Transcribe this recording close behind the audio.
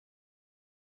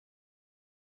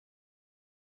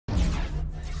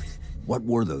What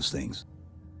were those things?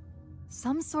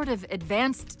 Some sort of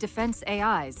advanced defense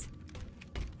AIs.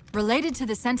 Related to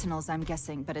the Sentinels, I'm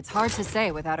guessing, but it's hard to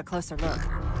say without a closer look.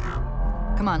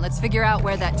 Come on, let's figure out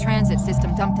where that transit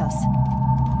system dumped us.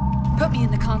 Put me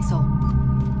in the console.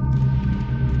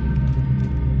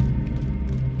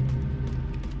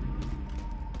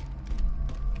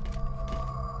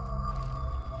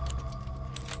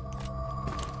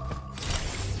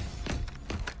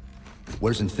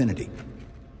 Where's Infinity?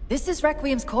 This is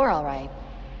Requiem's core, all right.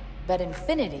 But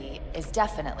Infinity is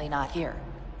definitely not here.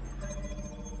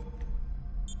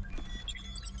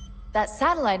 That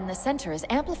satellite in the center is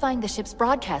amplifying the ship's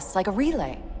broadcasts like a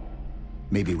relay.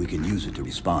 Maybe we can use it to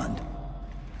respond.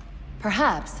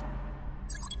 Perhaps.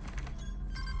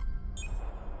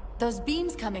 Those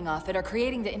beams coming off it are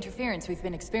creating the interference we've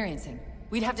been experiencing.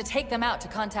 We'd have to take them out to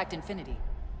contact Infinity.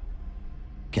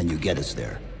 Can you get us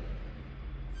there?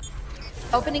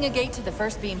 Opening a gate to the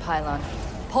first beam pylon.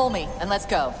 Pull me, and let's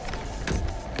go.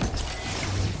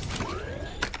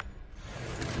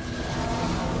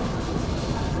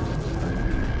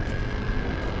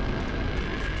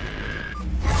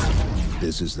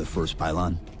 This is the first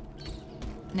pylon?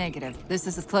 Negative. This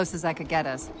is as close as I could get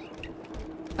us.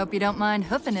 Hope you don't mind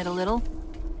hoofing it a little.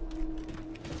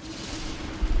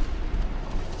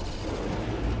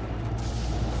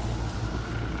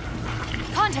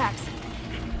 Contacts!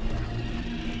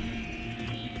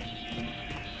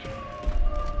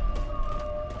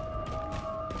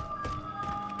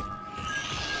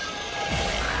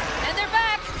 And they're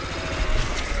back!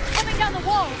 Coming down the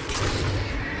walls!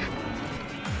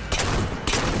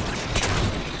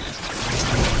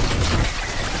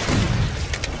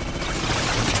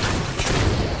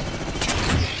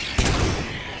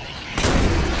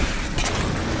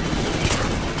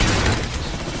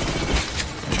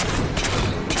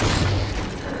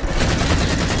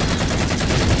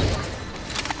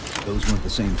 Those weren't the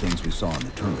same things we saw in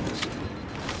the terminus.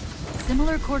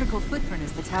 Similar cortical footprint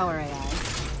as the tower AI.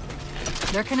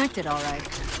 They're connected, all right.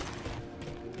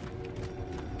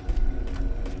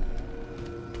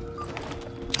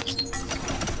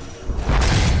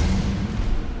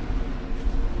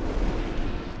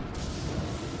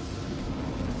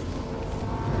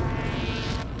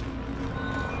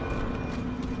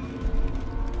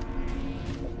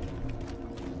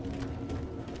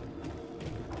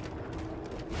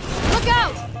 Look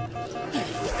out!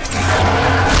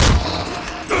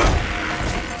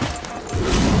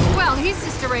 Well, he's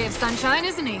just a ray of sunshine,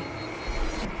 isn't he?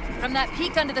 From that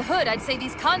peek under the hood, I'd say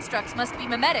these constructs must be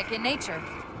mimetic in nature.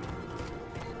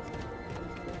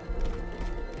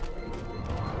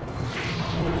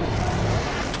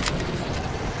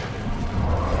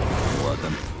 More of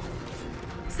them.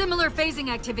 Similar phasing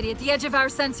activity at the edge of our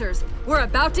sensors. We're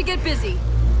about to get busy.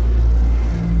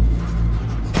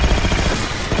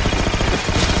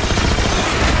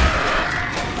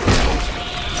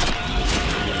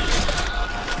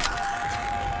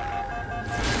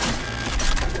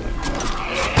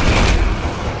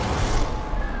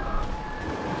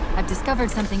 I've discovered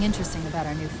something interesting about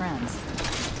our new friends.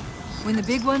 When the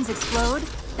big ones explode,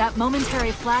 that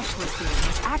momentary flash we're seeing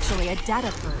is actually a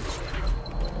data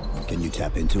purge. Can you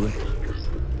tap into it?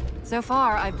 So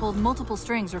far, I've pulled multiple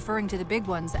strings referring to the big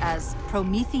ones as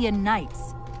Promethean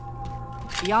Knights.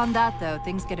 Beyond that, though,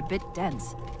 things get a bit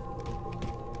dense.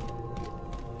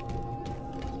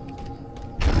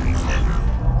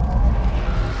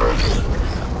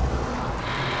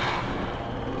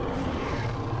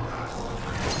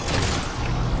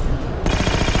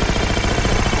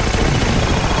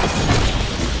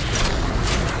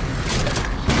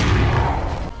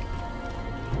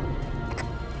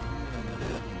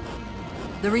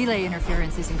 The relay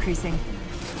interference is increasing.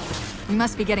 We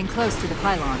must be getting close to the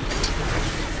pylon.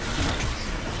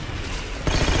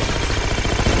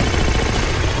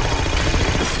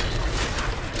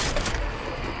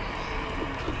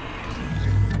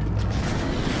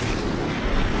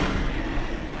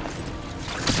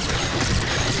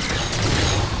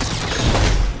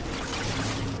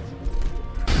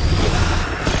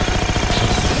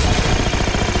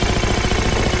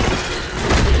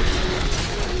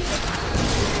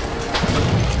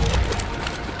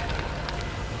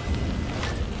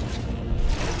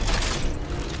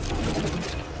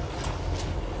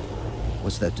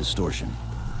 What's that distortion?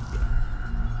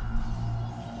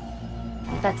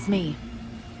 That's me.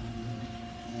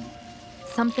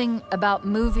 Something about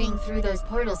moving through those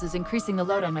portals is increasing the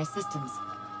load on my systems.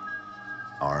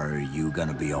 Are you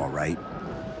gonna be all right?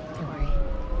 Don't worry.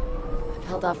 I've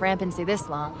held off rampancy this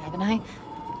long, haven't I?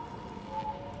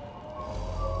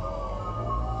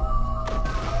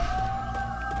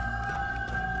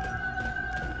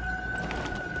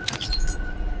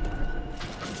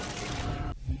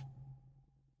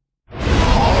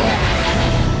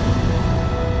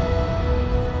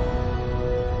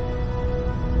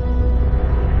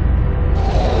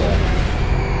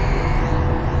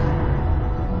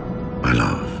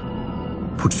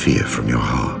 put fear from your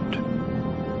heart.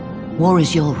 War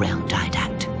is your realm,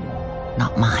 Didact,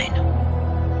 not mine.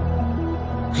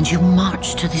 And you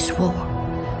marched to this war,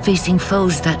 facing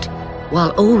foes that, while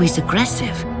always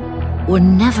aggressive, were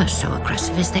never so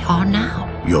aggressive as they are now.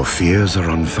 Your fears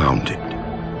are unfounded.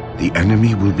 The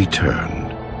enemy will be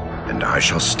turned, and I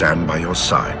shall stand by your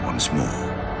side once more.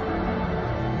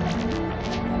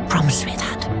 Promise me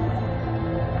that.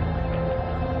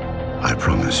 I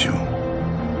promise you.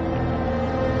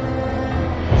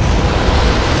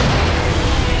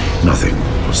 Nothing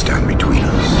will stand between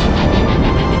us.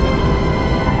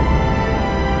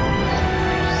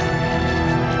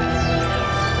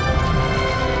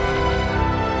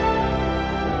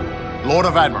 Lord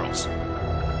of Admirals,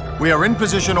 we are in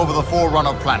position over the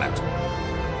Forerunner planet.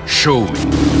 Show me.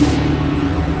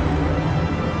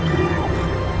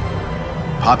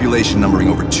 Population numbering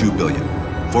over 2 billion.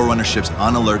 Forerunner ships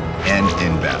on alert and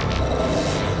inbound.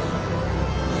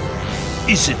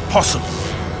 Is it possible?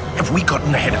 Have we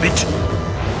gotten ahead of it?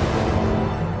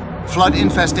 Flood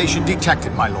infestation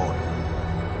detected, my lord.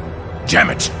 Damn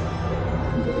it!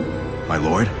 My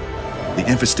lord, the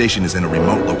infestation is in a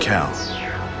remote locale.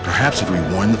 Perhaps if we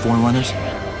warn the Forerunners?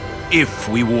 If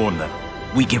we warn them,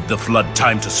 we give the flood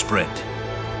time to spread.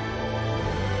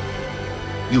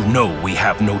 You know we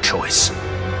have no choice.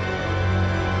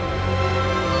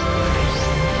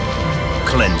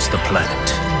 Cleanse the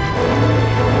planet.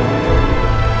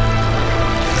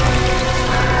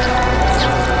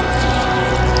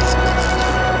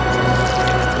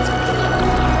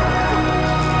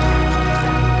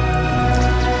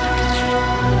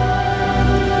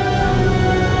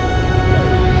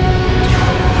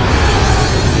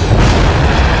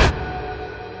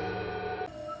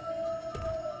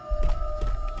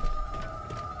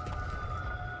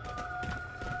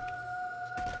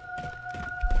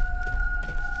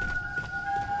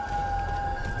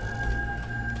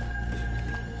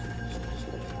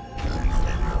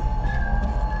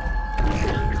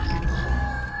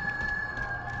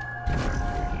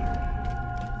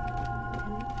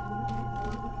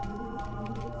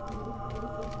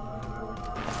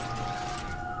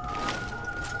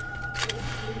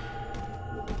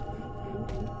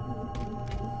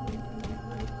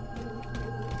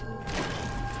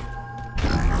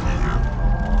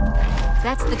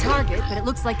 That's the target, but it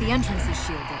looks like the entrance is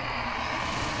shielded.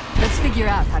 Let's figure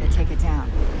out how to take it down.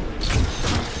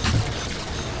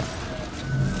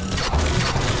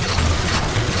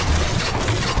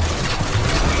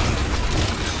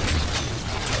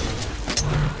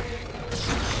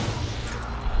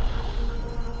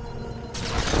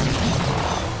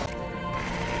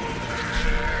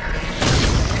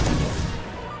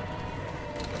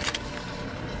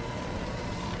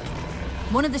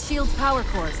 One of the shield's power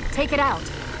cores. Take it out.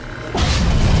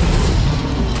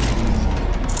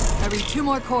 I read 2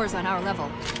 more cores on our level.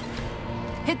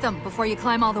 Hit them before you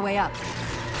climb all the way up.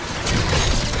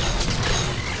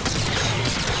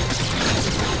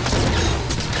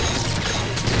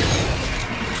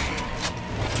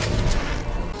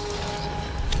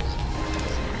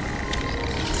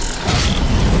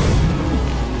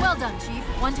 Well done, Chief.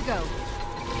 1 to go.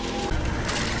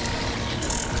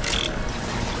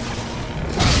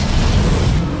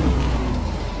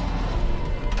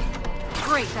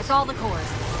 Great, that's all the cores.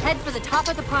 Head for the top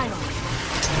of the pylon.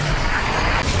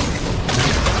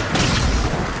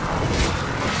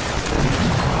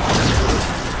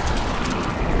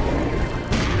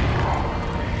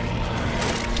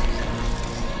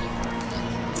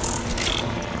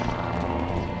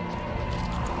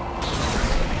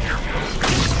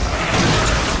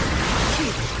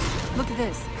 Chief, look at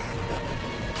this.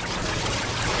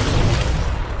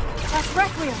 That's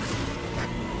Requiem!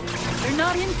 They're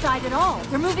not inside at all.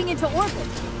 They're moving into orbit.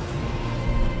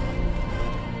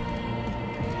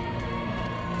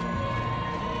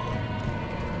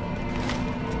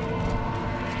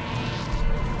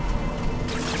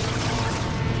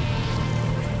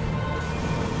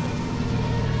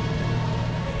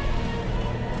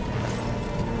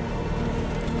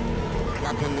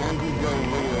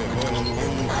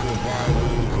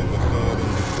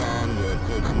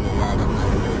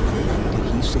 Did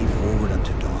he say forward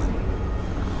unto dawn?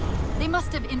 They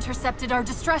must have intercepted our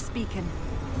distress beacon.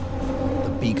 The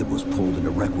beacon was pulled into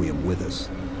Requiem with us.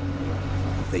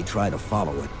 If they try to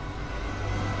follow it,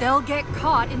 They'll get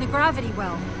caught in the gravity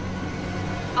well.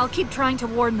 I'll keep trying to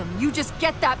warn them. You just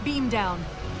get that beam down.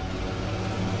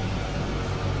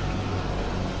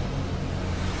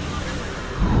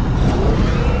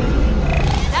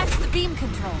 That's the beam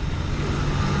control.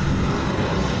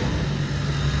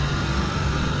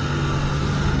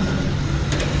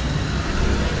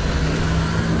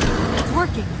 It's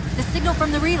working.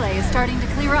 relay is starting to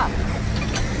clear up.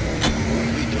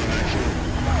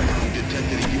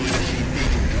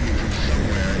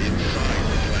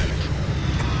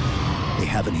 They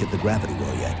haven't hit the gravity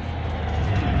well yet.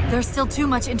 There's still too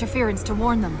much interference to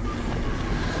warn them.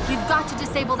 We've got to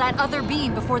disable that other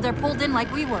beam before they're pulled in like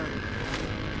we were.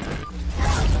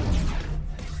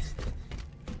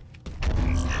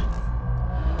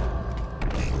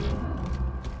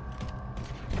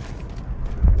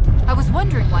 I was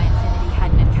wondering why Infinity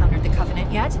hadn't encountered the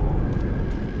Covenant yet.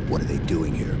 What are they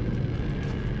doing here?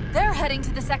 They're heading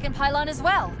to the second pylon as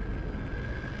well.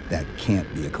 That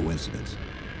can't be a coincidence.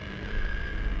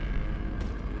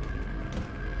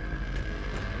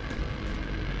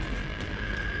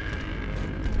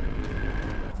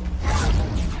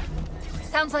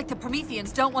 Sounds like the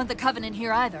Prometheans don't want the Covenant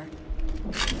here either.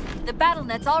 The battle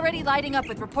net's already lighting up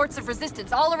with reports of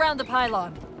resistance all around the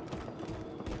pylon.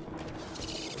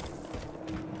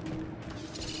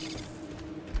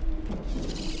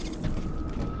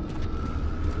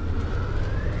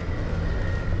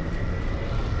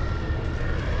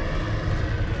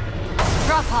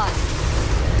 Drop pod.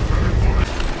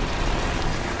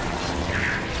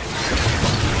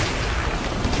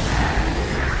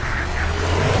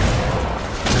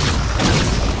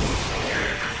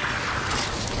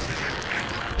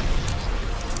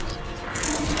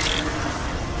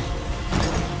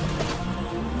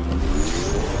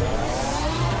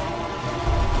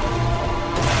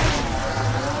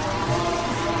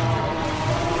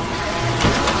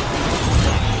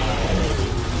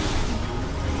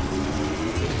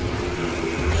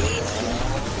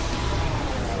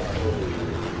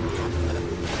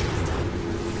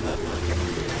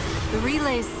 The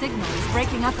relay's signal is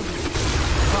breaking up a bit.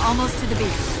 We're almost to the beam.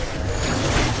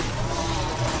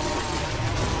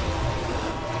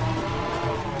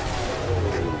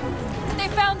 They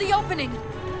found the opening!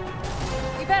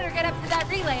 We better get up to that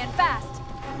relay and fast.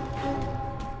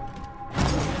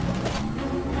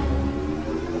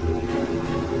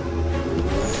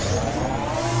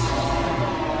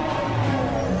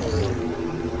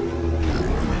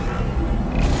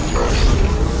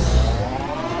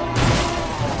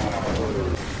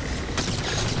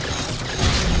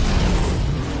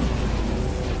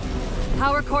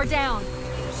 Power core down.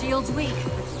 Shield's weak,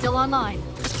 but still online.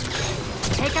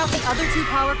 Take out the other two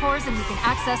power cores and we can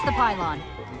access the pylon.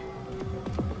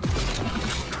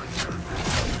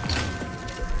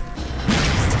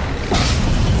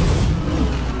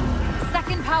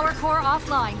 Second power core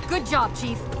offline. Good job,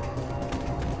 Chief.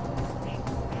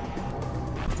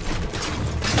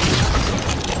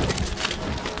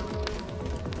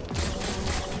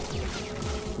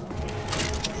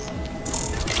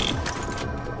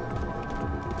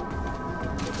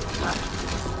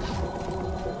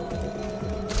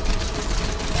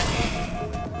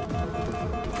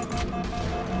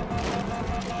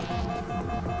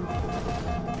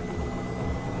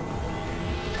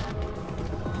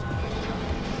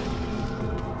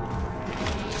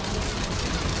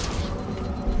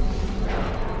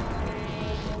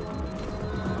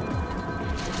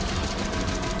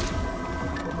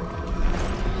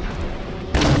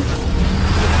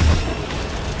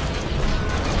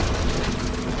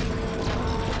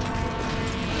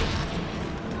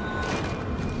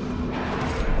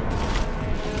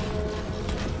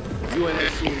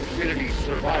 UNSC Infinity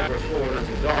Survivor Forerunner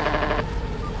to dawn.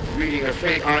 Reading a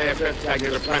faint IFF tag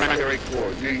near the planetary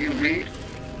core. Do you read?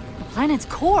 The planet's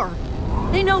core?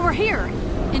 They know we're here.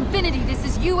 Infinity, this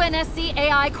is UNSC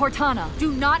AI Cortana.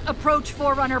 Do not approach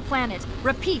Forerunner planet.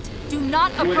 Repeat, do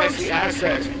not approach... UNSC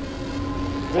asset.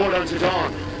 Forerunner to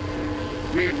dawn.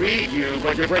 We read you,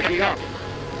 but you're breaking up.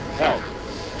 Help.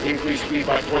 Increase speed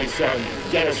by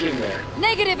 0.7. Get us in there.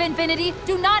 Negative, Infinity.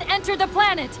 Do not enter the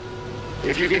planet.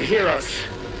 If you can hear us,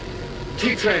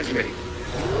 keep transmitting.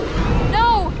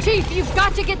 No! Chief, you've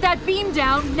got to get that beam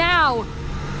down now!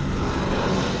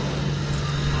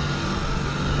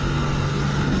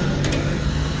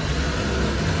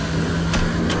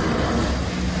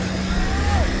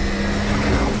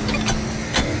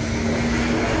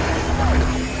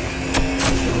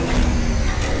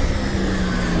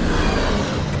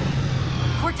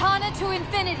 Cortana to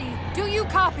Infinity. Do you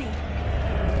copy?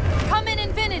 Come in,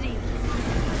 Infinity.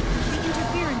 The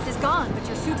interference is gone, but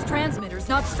your suit's transmitter's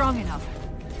not strong enough.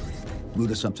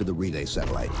 Route us up to the relay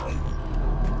satellite.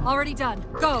 Already done.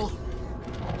 Go!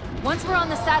 Once we're on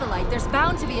the satellite, there's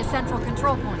bound to be a central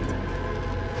control point.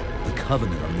 The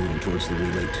Covenant are moving towards the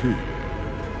relay too.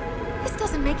 This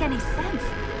doesn't make any sense.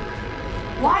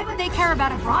 Why would they care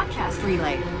about a broadcast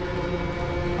relay?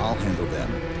 I'll handle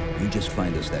them. You just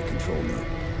find us that control node.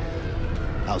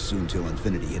 How soon till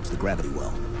Infinity hits the gravity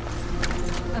well?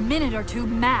 A minute or two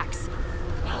max.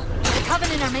 The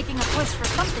Covenant are making a push for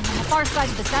something on the far side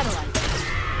of the satellite.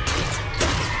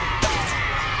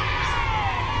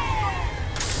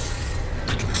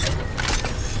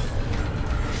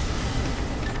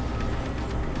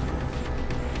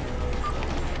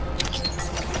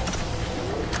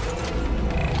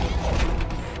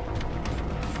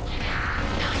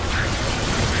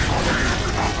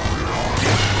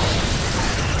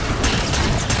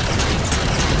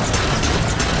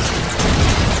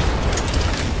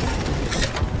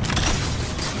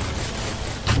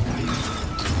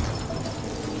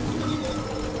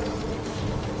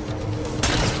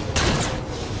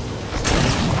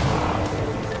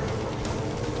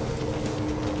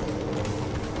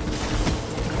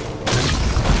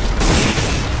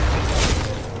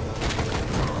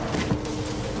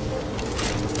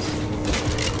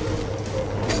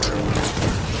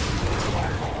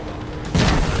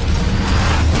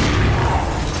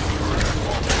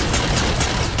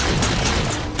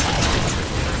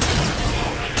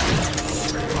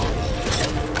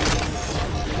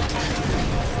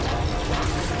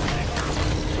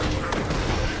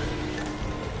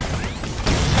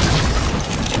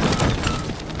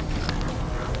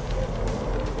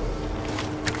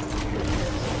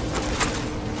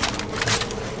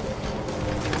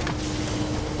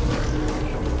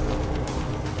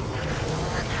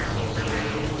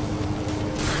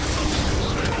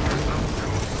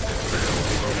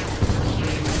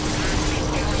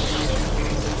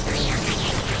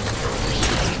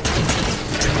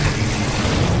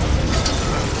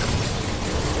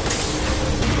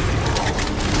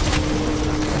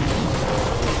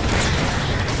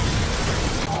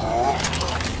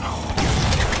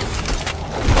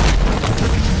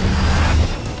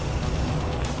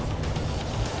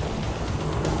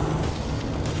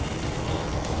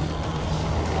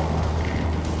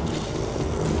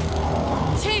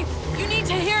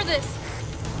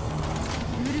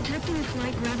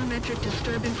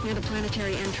 Near the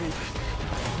planetary entrance.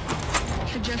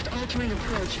 Suggest altering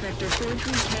approach vector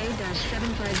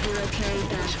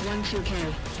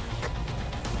 43K-750K-12K.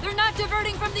 They're not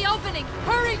diverting from the opening!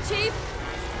 Hurry, Chief!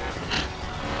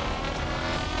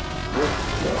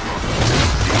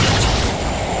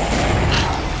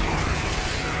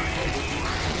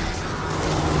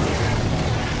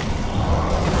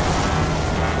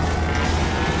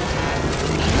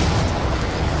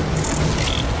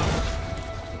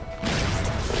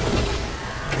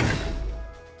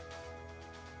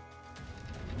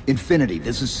 Infinity,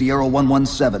 this is Sierra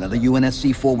 117 of the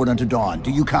UNSC Forerunner to Dawn.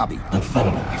 Do you copy?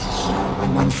 Affirmative, this is Sierra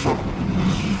 117.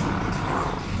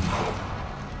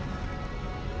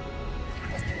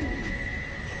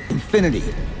 Infinity,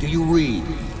 do you read?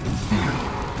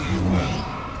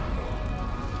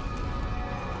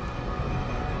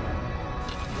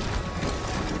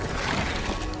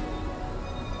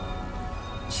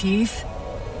 Chief?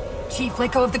 Chief,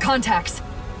 let go of the contacts.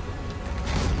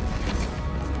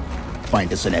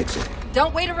 Find us an exit.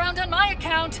 Don't wait around on my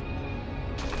account!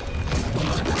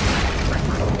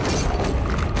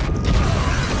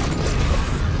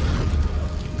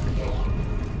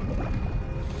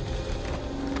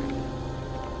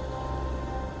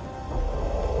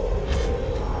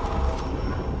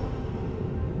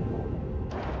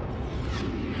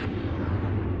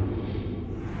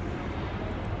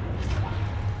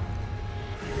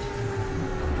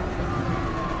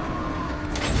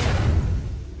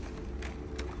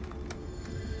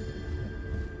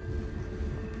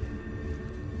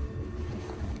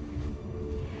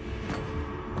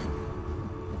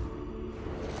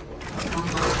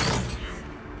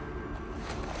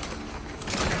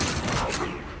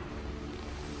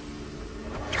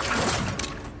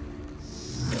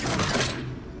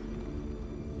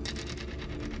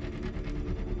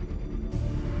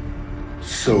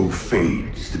 So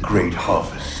fades the great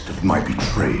harvest of my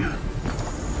betrayal.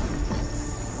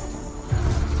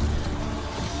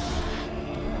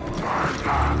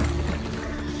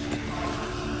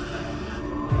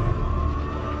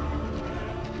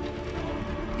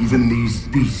 Even these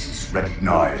beasts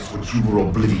recognize what you were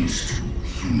oblivious to,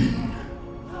 human.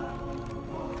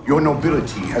 Your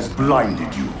nobility has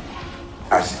blinded you,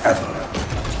 as ever.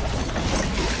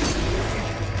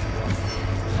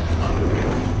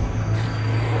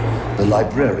 The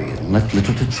librarian left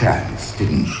little to chance,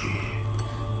 didn't she?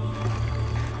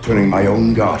 Turning my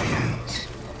own guardians,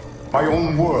 my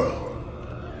own world,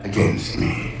 against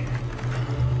me.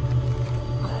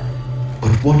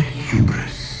 But what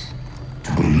hubris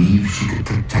to believe she could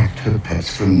protect her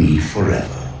pets from me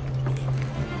forever.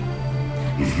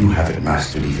 If you haven't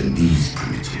mastered even these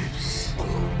primitives,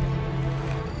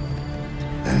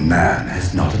 then man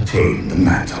has not attained the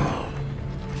mantle.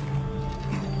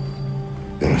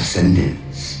 Their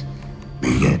ascendance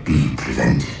may yet be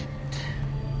prevented.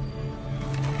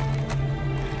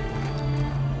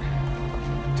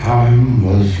 Time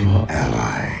was your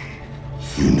ally,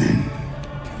 human.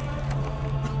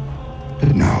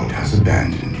 But now it has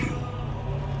abandoned you.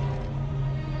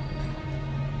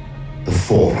 The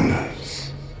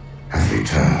Forerunners have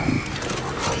returned.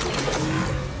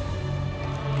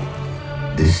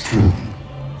 This tomb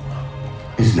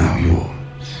is now yours.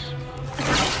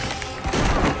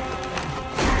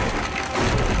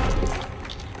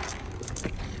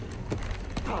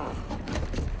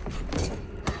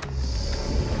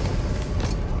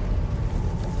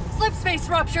 Slip space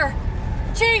rupture!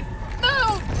 Chief,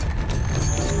 move!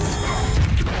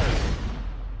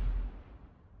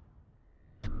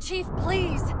 Chief,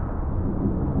 please.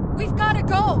 We've gotta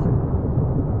go!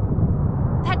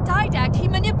 That didact, he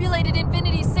manipulated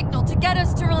Infinity's signal to get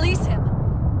us to release him.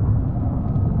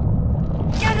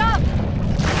 Get up!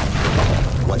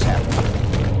 What's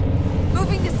happening?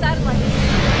 Moving the satellite.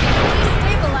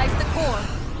 Destabilize the core.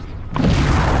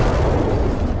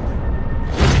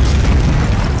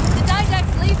 The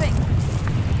didact's leaving.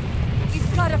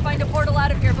 We've gotta find a portal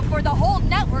out of here before the whole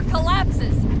network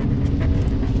collapses.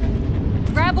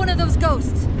 Grab one of those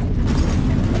ghosts.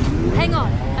 Hang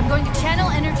on. I'm going to channel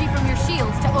energy from your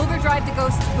shields to overdrive the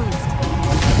ghost's boost.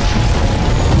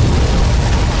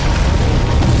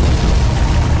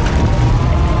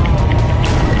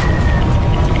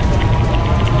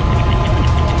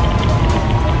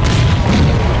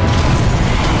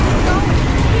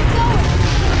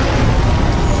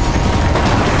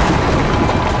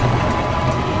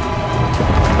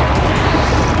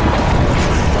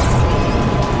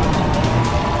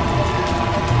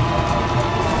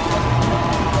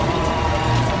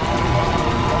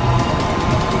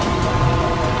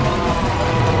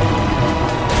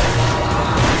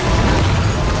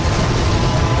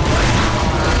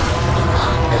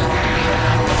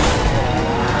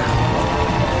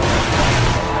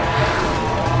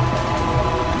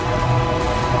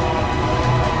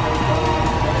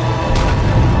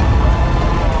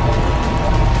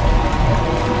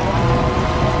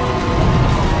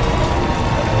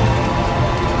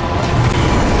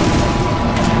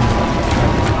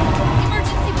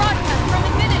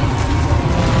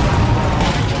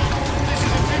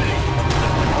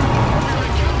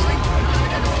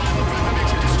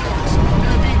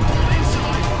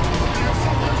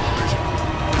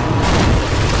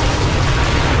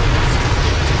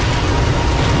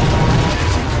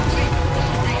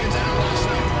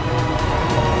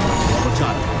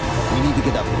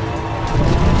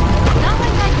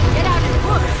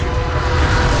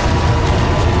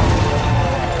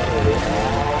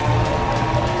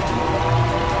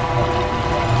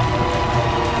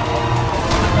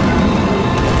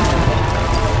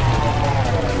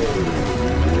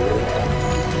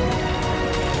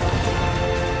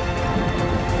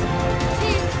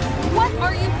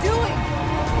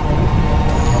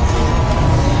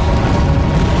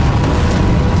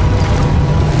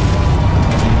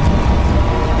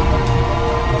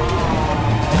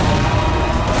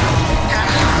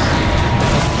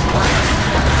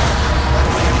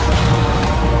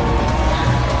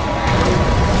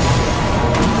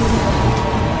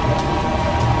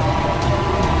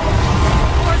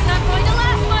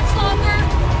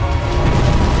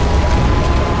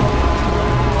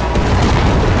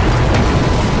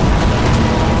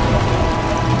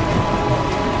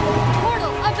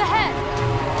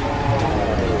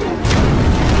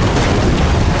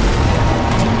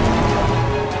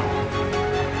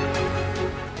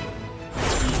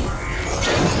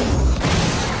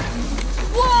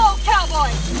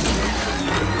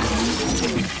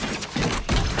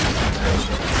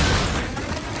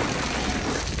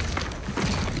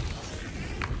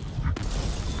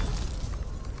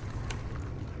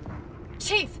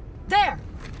 Chief! There!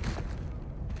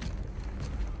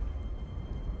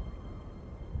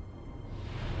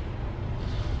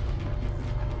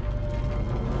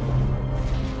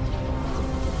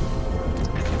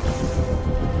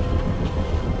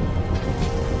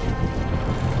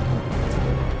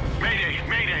 Mayday!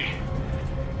 Mayday!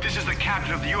 This is the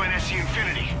captain of the UNSC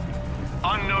Infinity.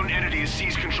 Unknown entity has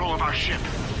seized control of our ship.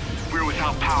 We're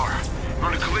without power. We're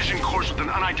on a collision course with an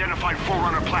unidentified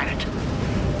Forerunner planet.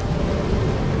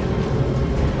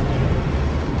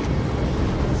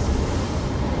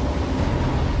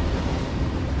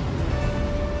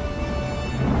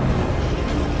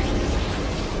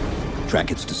 Track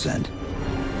its descent.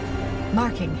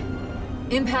 Marking.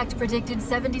 Impact predicted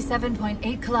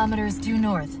 77.8 kilometers due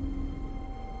north.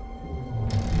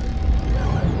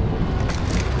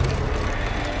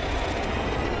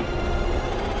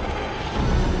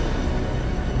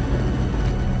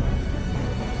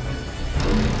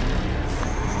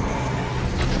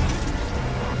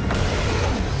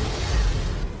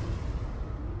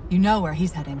 You know where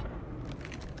he's heading.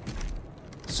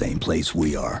 Same place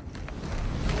we are.